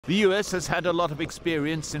The US has had a lot of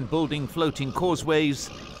experience in building floating causeways.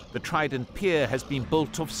 The Trident Pier has been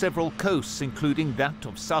built off several coasts, including that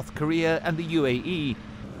of South Korea and the UAE.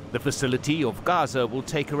 The facility of Gaza will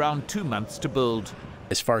take around 2 months to build.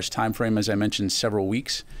 As far as time frame, as I mentioned, several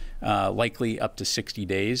weeks, likely up to 60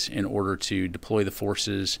 days in order to deploy the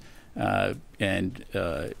forces and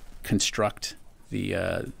construct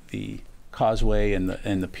the causeway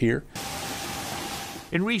and the pier.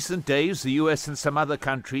 In recent days, the US and some other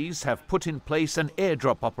countries have put in place an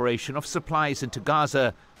airdrop operation of supplies into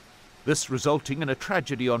Gaza. This resulting in a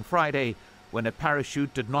tragedy on Friday when a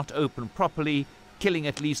parachute did not open properly, killing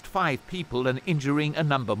at least 5 people and injuring a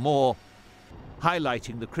number more.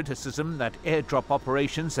 Highlighting the criticism that airdrop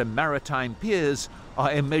operations and maritime piers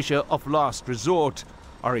are a measure of last resort,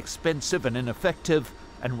 are expensive and ineffective,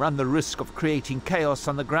 and run the risk of creating chaos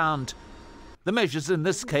on the ground. The measures in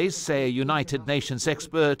this case, say a United Nations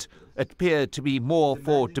expert, appear to be more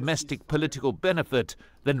for domestic political benefit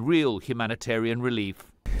than real humanitarian relief.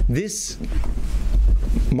 This,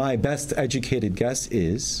 my best educated guess,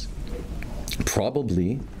 is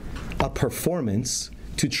probably a performance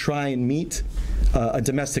to try and meet a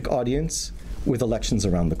domestic audience with elections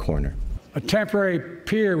around the corner. A temporary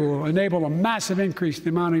pier will enable a massive increase in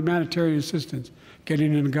the amount of humanitarian assistance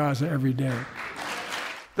getting into Gaza every day.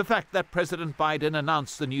 The fact that President Biden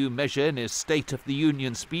announced the new measure in his State of the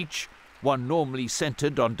Union speech, one normally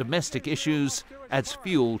centered on domestic issues, adds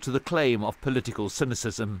fuel to the claim of political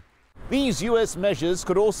cynicism. These US measures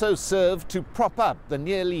could also serve to prop up the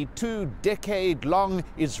nearly 2-decade-long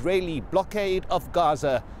Israeli blockade of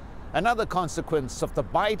Gaza, another consequence of the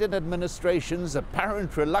Biden administration's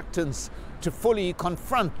apparent reluctance to fully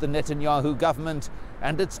confront the Netanyahu government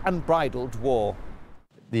and its unbridled war.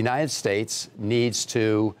 The United States needs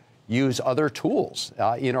to use other tools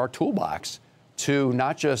in our toolbox to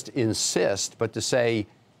not just insist, but to say,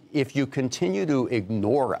 if you continue to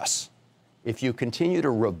ignore us, if you continue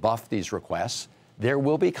to rebuff these requests, there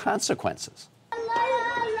will be consequences.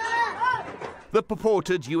 The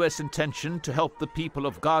purported US intention to help the people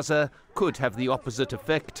of Gaza could have the opposite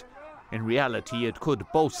effect. In reality, it could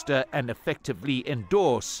bolster and effectively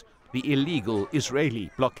endorse the illegal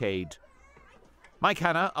Israeli blockade. Mike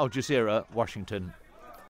Hanna, Al Jazeera, Washington.